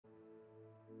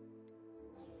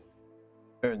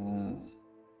And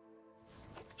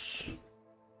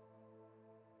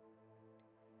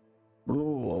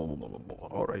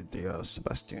alright, the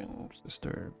Sebastian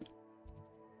sister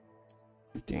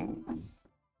eating,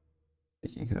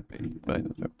 making happy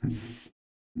dinosaur.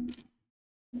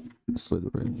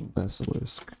 Slytherin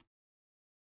basilisk.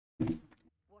 Not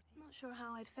sure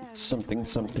how I'd fare. Something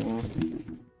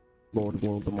something. Lord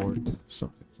Voldemort.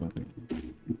 Something something.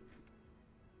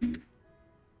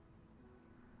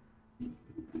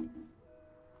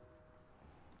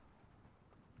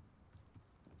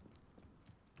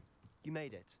 You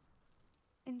made it.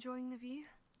 Enjoying the view?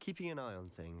 Keeping an eye on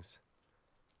things.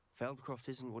 Feldcroft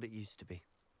isn't what it used to be.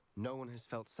 No one has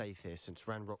felt safe here since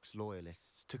Ranrock's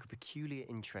loyalists took a peculiar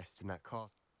interest in that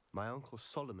castle. My uncle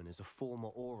Solomon is a former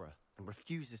Auror and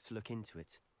refuses to look into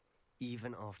it,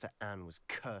 even after Anne was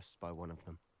cursed by one of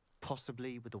them.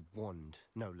 Possibly with a wand,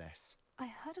 no less. I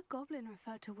heard a goblin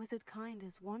refer to wizard kind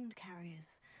as wand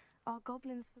carriers. Are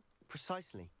goblins for...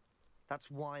 Precisely. That's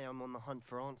why I'm on the hunt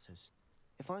for answers.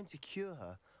 If I'm to cure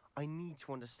her, I need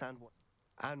to understand what...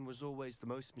 Anne was always the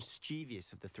most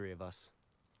mischievous of the three of us.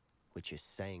 Which is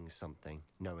saying something,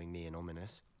 knowing me and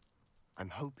Ominous. I'm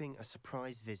hoping a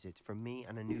surprise visit from me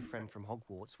and a new friend from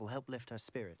Hogwarts will help lift her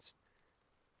spirits.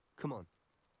 Come on,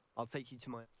 I'll take you to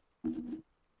my...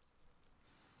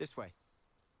 This way.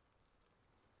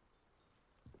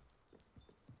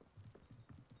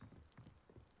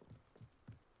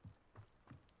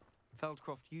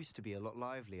 Feldcroft used to be a lot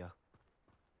livelier.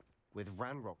 With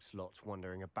Ranrock's lot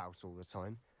wandering about all the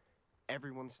time,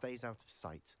 everyone stays out of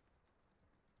sight.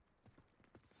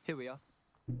 Here we are.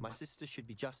 My sister should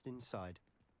be just inside.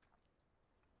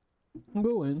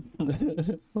 Go in.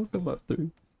 I'll come after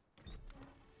you.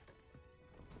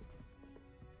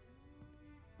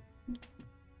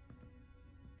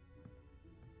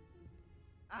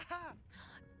 Aha!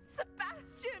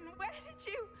 Sebastian, where did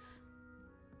you...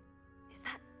 Is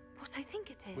that what I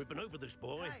think it is? We've been over this,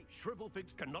 boy. Hey.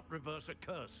 Shrivelfigs cannot reverse a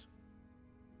curse.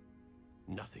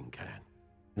 Nothing can.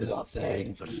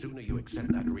 Nothing. The sooner you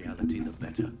accept that reality, the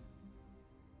better.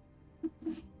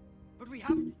 But we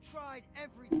haven't tried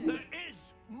everything. There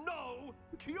is no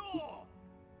cure!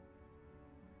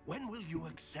 When will you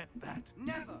accept that?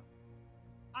 Never.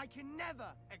 I can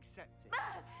never accept it.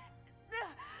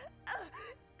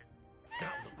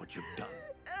 Now look what you've done.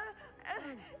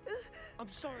 I'm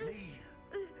sorry.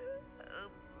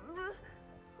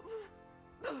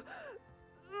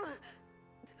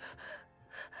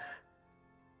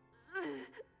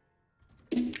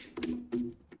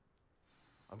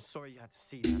 I'm sorry you had to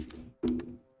see that.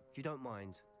 If you don't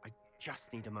mind, I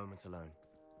just need a moment alone.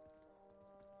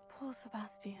 Poor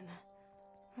Sebastian.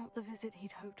 Not the visit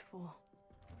he'd hoped for.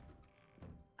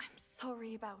 I'm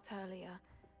sorry about earlier.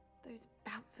 Those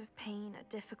bouts of pain are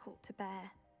difficult to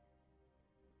bear.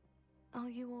 Are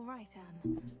you all right,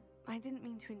 Anne? I didn't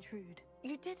mean to intrude.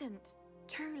 You didn't,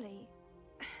 truly.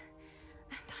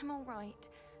 And I'm all right.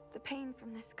 The pain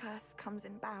from this curse comes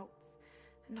in bouts,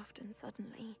 and often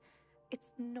suddenly.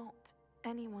 It's not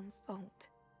anyone's fault.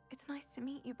 It's nice to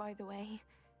meet you, by the way.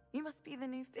 You must be the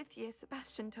new 5th year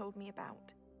Sebastian told me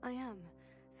about. I am.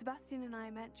 Sebastian and I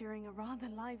met during a rather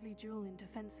lively duel in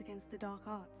defense against the dark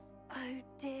arts. Oh,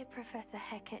 dear Professor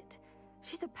Hecat.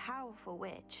 She's a powerful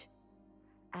witch.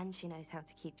 And she knows how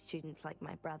to keep students like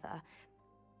my brother,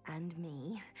 and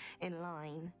me, in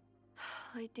line.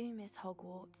 I do miss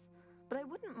Hogwarts, but I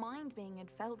wouldn't mind being in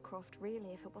Feldcroft,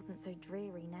 really, if it wasn't so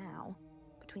dreary now.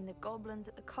 Between the goblins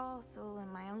at the castle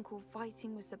and my uncle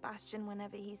fighting with Sebastian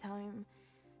whenever he's home,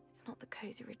 it's not the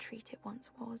cozy retreat it once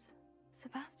was.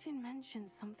 Sebastian mentioned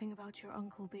something about your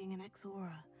uncle being an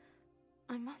ex-Auror.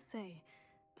 I must say,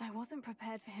 I wasn't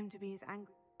prepared for him to be as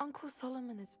angry. Uncle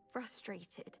Solomon is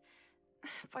frustrated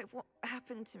by what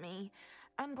happened to me,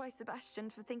 and by Sebastian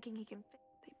for thinking he can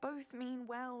They both mean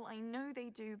well, I know they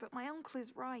do, but my uncle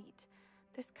is right.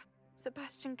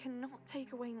 Sebastian cannot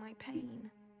take away my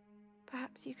pain.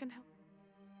 Perhaps you can help.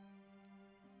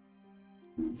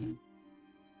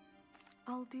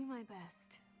 I'll do my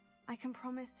best. I can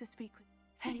promise to speak with...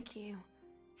 Thank you.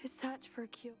 His search for a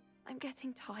cure. I'm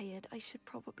getting tired. I should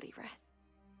probably rest.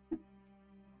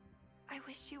 I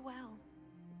wish you well.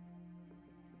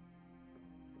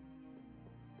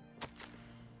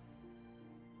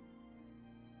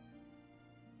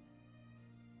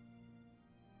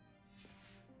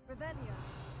 Revelio.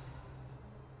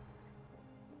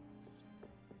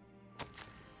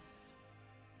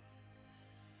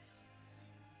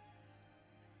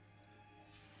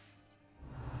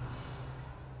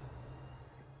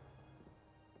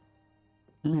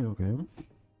 Yeah, okay.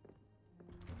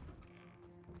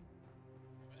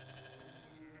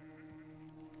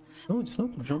 No, it's not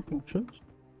a jumping chest.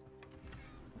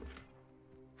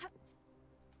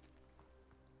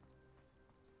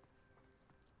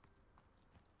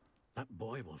 That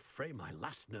boy will fray my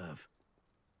last nerve.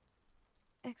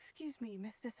 Excuse me,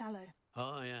 Mr. Sallow.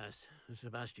 Oh, yes,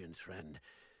 Sebastian's friend.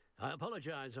 I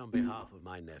apologize on behalf of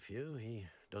my nephew. He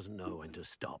doesn't know when to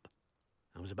stop.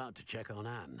 I was about to check on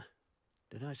Anne.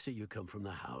 Did I see you come from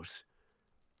the house?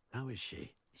 How is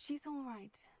she? She's all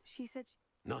right. She said...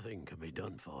 Nothing can be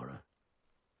done for her.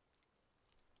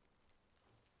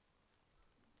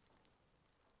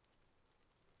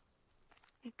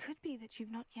 It could be that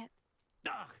you've not yet...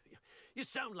 Ah, you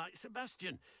sound like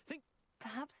Sebastian. Think...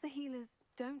 Perhaps the healers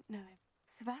don't know him.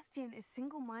 Sebastian is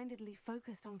single-mindedly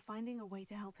focused on finding a way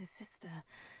to help his sister.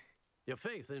 Your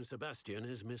faith in Sebastian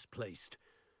is misplaced.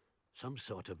 Some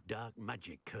sort of dark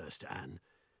magic cursed Anne,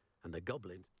 and the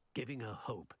goblins giving her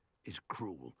hope is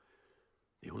cruel.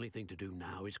 The only thing to do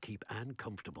now is keep Anne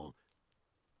comfortable.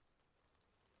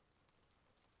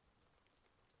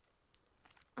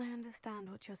 I understand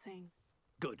what you're saying.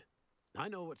 Good. I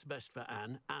know what's best for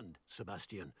Anne and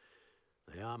Sebastian.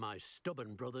 They are my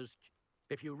stubborn brothers.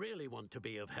 If you really want to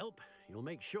be of help, you'll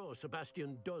make sure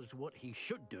Sebastian does what he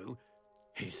should do.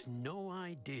 He's no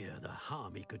idea the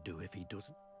harm he could do if he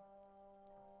doesn't.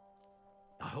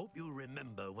 I hope you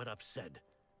remember what I've said.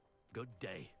 Good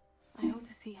day. I ought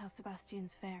to see how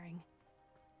Sebastian's faring.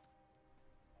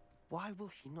 Why will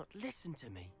he not listen to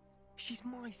me? She's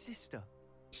my sister.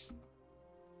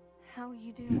 How are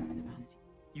you doing, Sebastian?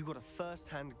 You got a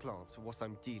first-hand glance at what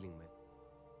I'm dealing with.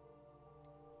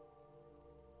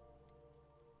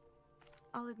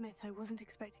 I'll admit I wasn't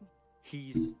expecting...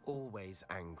 He's always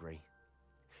angry.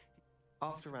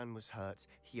 After Anne was hurt,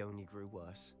 he only grew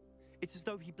worse. It's as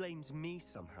though he blames me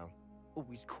somehow,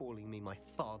 always calling me my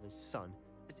father's son,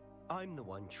 as if I'm the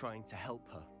one trying to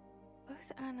help her.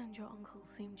 Both Anne and your uncle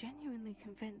seem genuinely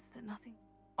convinced that nothing...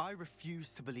 I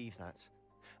refuse to believe that.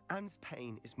 Anne's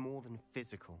pain is more than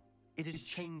physical. It has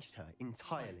changed her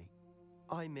entirely.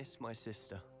 I miss my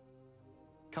sister.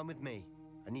 Come with me.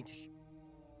 I need to...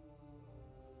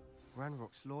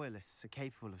 Ranrock's loyalists are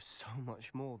capable of so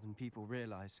much more than people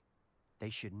realize. They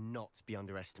should not be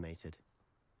underestimated.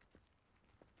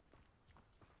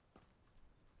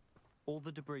 All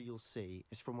the debris you'll see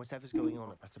is from whatever's going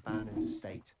on at that abandoned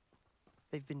estate.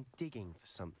 They've been digging for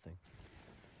something.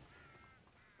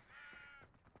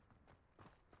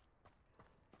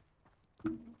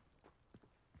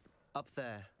 Up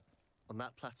there, on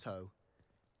that plateau,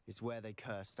 is where they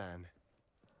cursed Anne.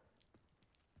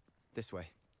 This way.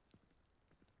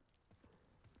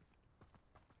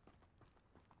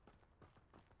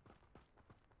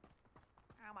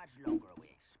 How much longer are we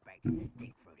expected to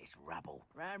dig through this rubble?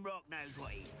 Ranrock knows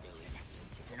what he's doing.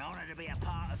 It's an honor to be a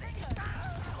part of it.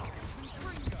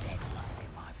 Dead isn't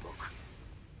in my book.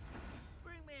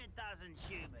 Bring me 12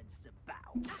 humans to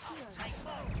battle. I'll take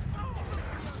more.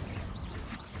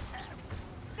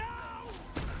 No!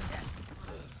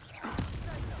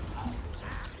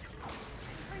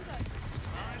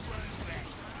 I won't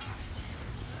rest.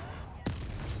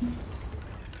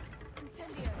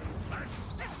 Incendio!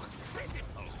 That was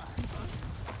pitiful.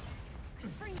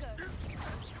 Fringo!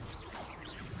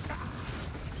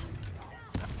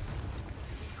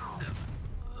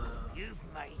 You've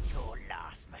made your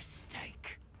last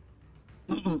mistake.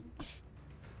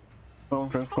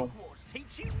 Okay, Does cool. Hogwarts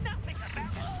teach you nothing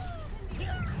about...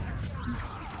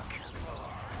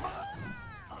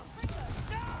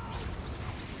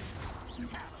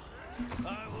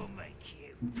 I will make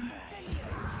you pay.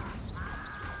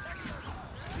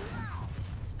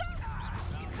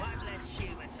 One less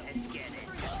human to scare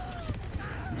this.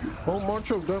 How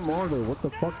much of them are there? What the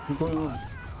fuck is going on?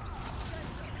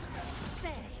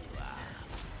 There you are.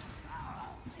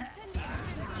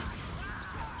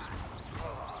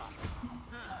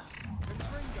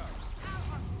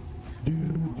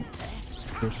 Dude,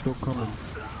 they're still coming.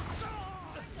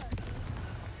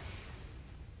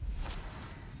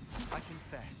 I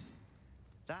confess,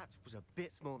 that was a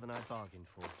bit more than I bargained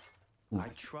for. I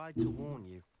tried to warn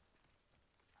you.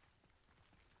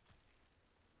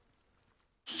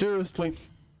 Seriously?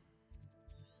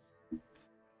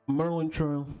 Merlin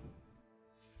trial?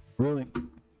 Really?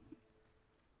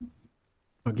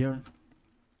 Again?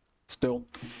 Still?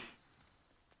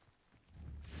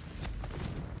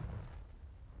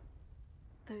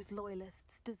 Those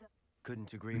loyalists deserve...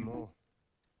 Couldn't agree more.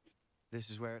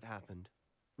 This is where it happened.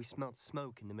 We smelled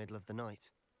smoke in the middle of the night.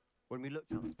 When we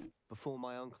looked up, before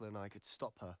my uncle and I could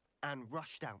stop her, Anne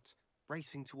rushed out,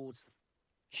 racing towards the...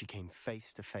 She came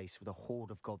face to face with a horde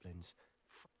of goblins.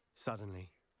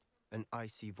 Suddenly, an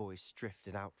icy voice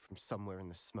drifted out from somewhere in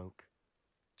the smoke.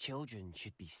 Children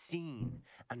should be seen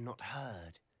and not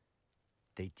heard.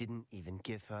 They didn't even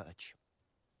give her a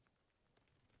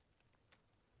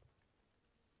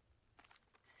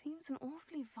Seems an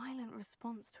awfully violent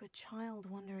response to a child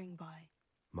wandering by.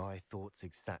 My thoughts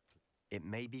exactly. It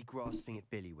may be grasping at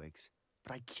billywhigs,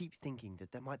 but I keep thinking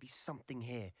that there might be something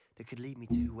here that could lead me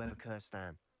to whoever cursed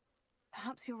Anne.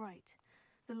 Perhaps you're right.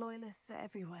 The Loyalists are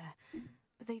everywhere,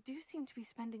 but they do seem to be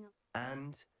spending a...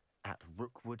 And at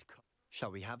Rookwood... Shall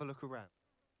we have a look around?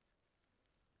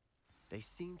 They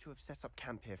seem to have set up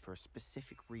camp here for a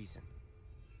specific reason.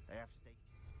 They have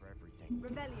stations for everything.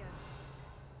 Rebellion.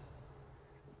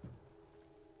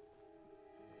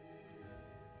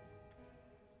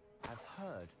 I've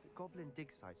heard that goblin dig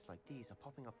sites like these are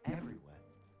popping up everywhere.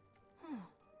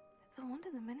 It's a wonder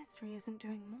the Ministry isn't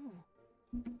doing more.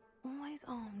 Always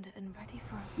armed and ready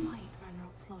for a fight,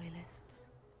 Ranrock's Loyalists.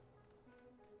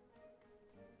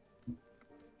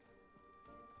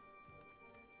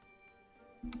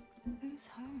 Whose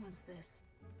home was this?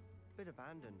 Been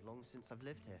abandoned long since I've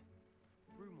lived here.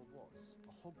 Rumor was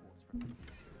a Hogwarts professor.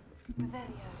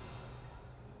 Revelio.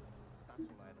 That's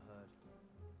all I ever heard.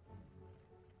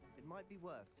 It might be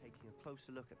worth taking a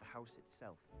closer look at the house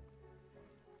itself.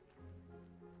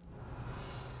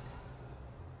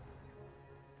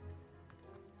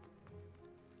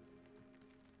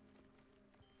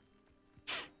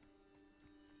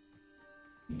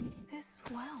 This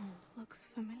well looks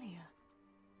familiar.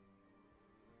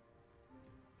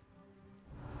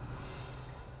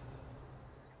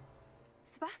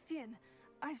 Sebastian,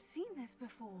 I've seen this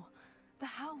before. The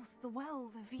house, the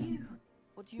well, the view.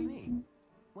 What do you mean?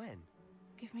 When?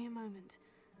 Give me a moment.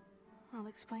 I'll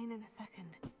explain in a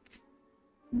second.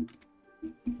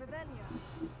 Revelio.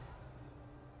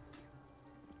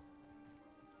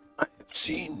 I have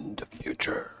seen the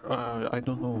future. I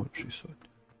don't know what she said.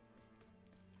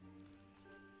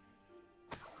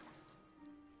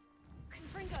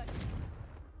 Confringo.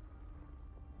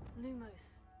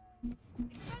 Lumos.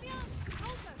 Expelliarmus.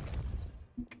 Also.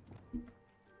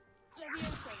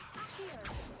 Levioso. Accio.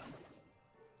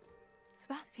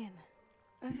 Sebastian,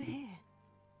 over here.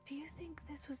 Do you think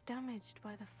this was damaged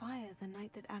by the fire the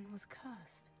night that Anne was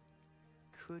cursed?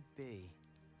 Could be.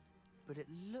 But it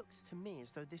looks to me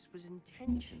as though this was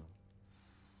intentional.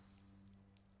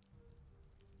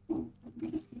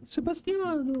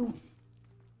 Sebastiano!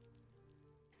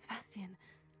 Sebastian,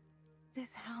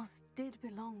 this house did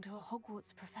belong to a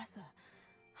Hogwarts professor,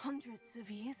 hundreds of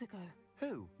years ago.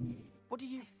 Who? What do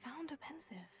you... I found a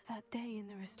pensive that day in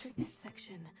the restricted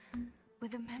section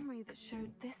with a memory that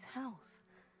showed this house.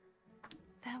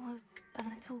 There was a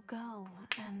little girl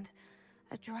and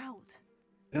a drought.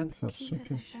 And Keepers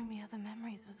have shown me other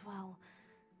memories as well.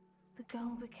 The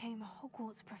girl became a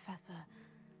Hogwarts professor.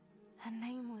 Her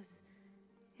name was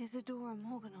Isadora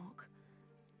Morganach.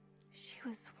 She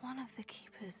was one of the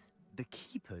Keepers. The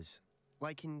Keepers?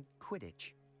 Like in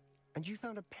Quidditch? And you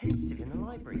found a pensive in the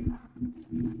library?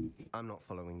 I'm not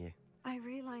following you. I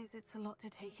realize it's a lot to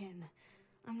take in.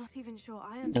 I'm not even sure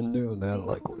I And understand. do that They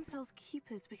like call themselves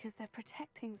Keepers because they're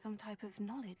protecting some type of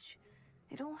knowledge.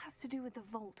 It all has to do with the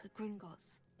vault at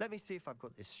Gringotts. Let me see if I've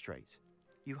got this straight.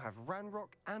 You have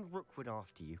Ranrock and Rookwood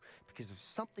after you because of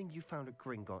something you found at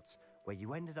Gringotts where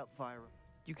you ended up via...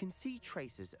 You can see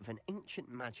traces of an ancient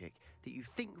magic that you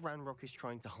think Ranrock is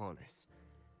trying to harness.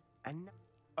 And...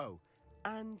 Oh,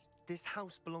 and this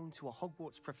house belonged to a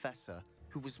Hogwarts professor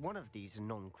who was one of these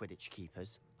non-Quidditch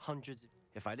keepers hundreds...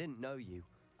 If I didn't know you,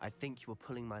 I'd think you were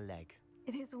pulling my leg.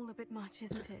 It is all a bit much,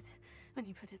 isn't it? When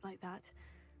you put it like that.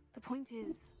 The point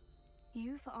is,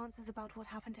 you for answers about what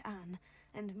happened to Anne,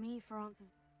 and me for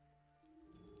answers...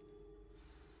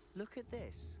 Look at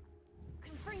this.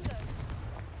 Confringo!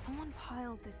 Someone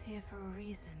piled this here for a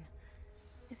reason.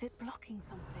 Is it blocking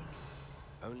something?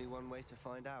 Only one way to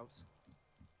find out.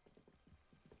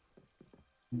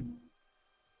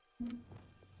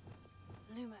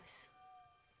 Lumos.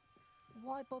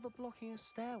 Why bother blocking a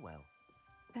stairwell?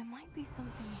 There might be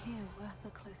something here worth a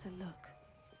closer look.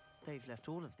 They've left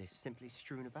all of this simply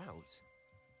strewn about.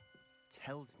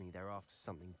 Tells me they're after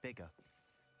something bigger.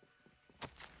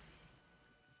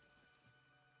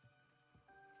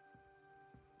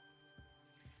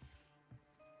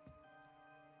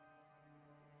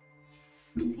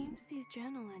 Seems these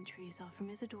journal entries are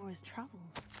from Isadora's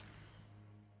travels.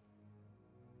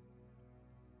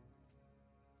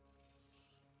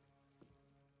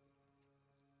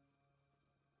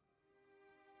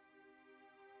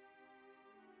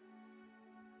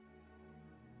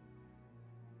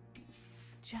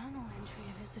 Journal entry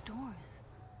of Isadora's.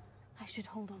 I should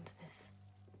hold on to this.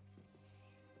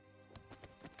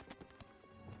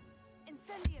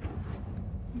 Incendio!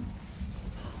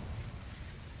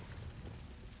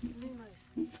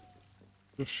 Lumos.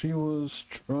 So she was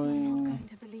I'm not trying. going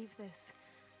to believe this.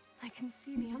 I can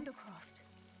see the Undercroft.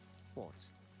 What?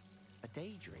 A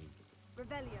daydream?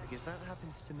 Revelio. Because that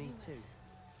happens to me too. Lumos.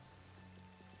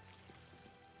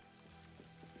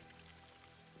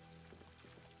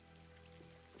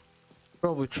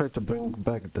 Probably tried to bring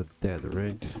back the dead,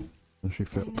 right? And she I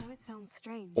failed. know it sounds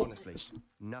strange. Honestly,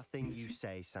 nothing you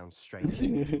say sounds strange to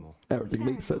me anymore. Everything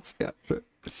makes sense, yeah, sure.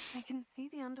 I can see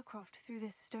the Undercroft through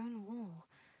this stone wall.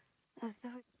 As though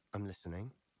it... I'm listening.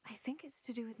 I think it's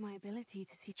to do with my ability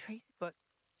to see traces. But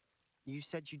you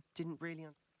said you didn't really...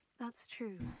 That's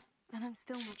true, and I'm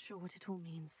still not sure what it all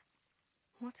means.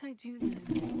 What I do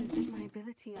know is that my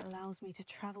ability allows me to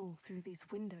travel through these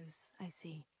windows I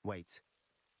see. Wait.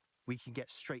 We can get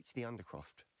straight to the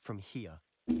Undercroft from here.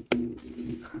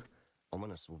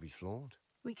 Ominous will be flawed.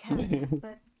 We can,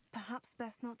 but perhaps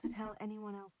best not to tell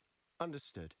anyone else.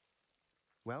 Understood.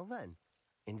 Well then,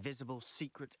 invisible,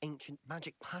 secret, ancient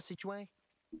magic passageway?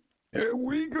 Here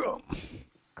we go.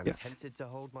 I'm Yes. tempted to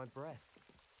hold my breath.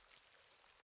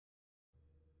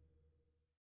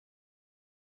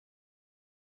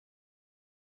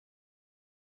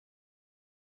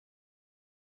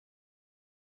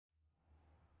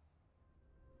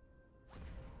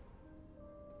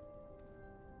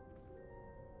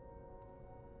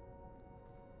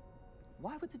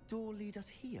 Why would the door lead us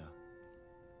here?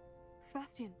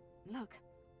 Sebastian, look.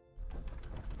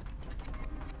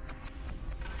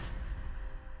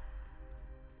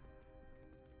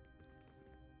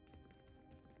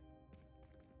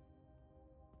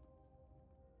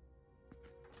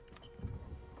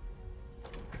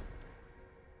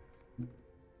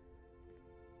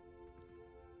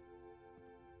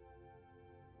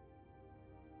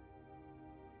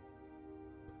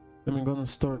 I'm gonna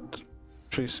start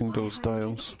tracing Why those hide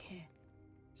dials. triptych here?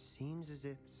 Seems as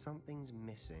if something's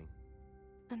missing.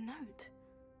 A note.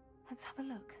 Let's have a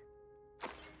look.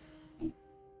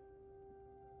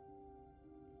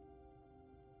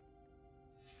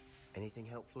 Anything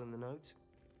helpful in the note?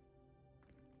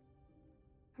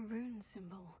 A rune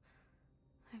symbol.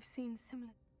 I've seen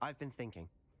similar... I've been thinking.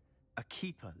 A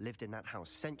keeper lived in that house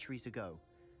centuries ago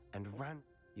and ran...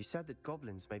 You said that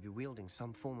goblins may be wielding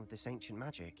some form of this ancient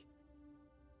magic.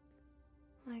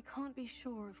 I can't be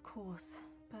sure, of course,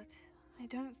 but I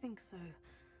don't think so.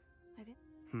 I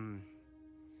didn't...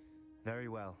 Very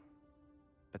well.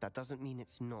 But that doesn't mean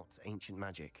it's not ancient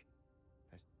magic.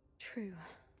 True.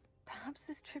 Perhaps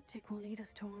this triptych will lead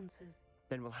us to answers.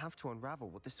 Then we'll have to unravel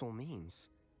what this all means.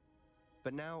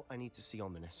 But now I need to see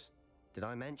Ominous. Did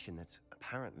I mention that,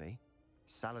 apparently,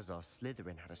 Salazar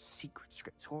Slytherin had a secret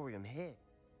scriptorium here?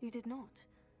 You did not.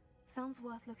 Sounds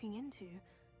worth looking into.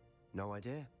 No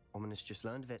idea. Ominous just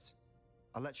learned of it.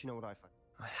 I'll let you know what I find.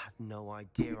 I had no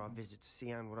idea our visit to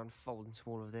Cian would unfold into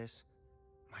all of this.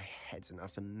 My head's an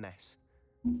utter mess.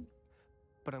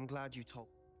 But I'm glad you told.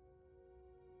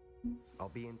 I'll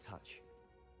be in touch.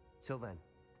 Till then.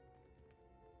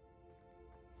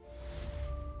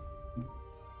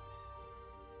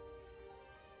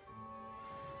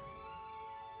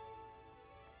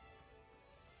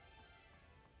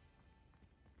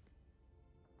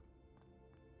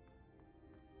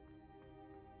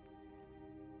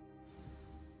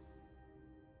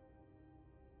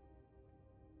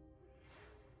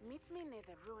 Meet me near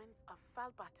the ruins of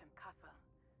Falbaton Castle.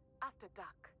 After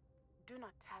dark. Do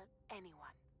not tell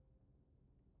anyone.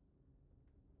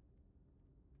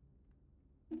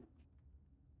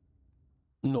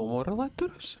 No more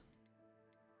letters?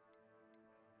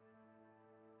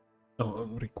 Oh,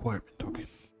 requirement, okay.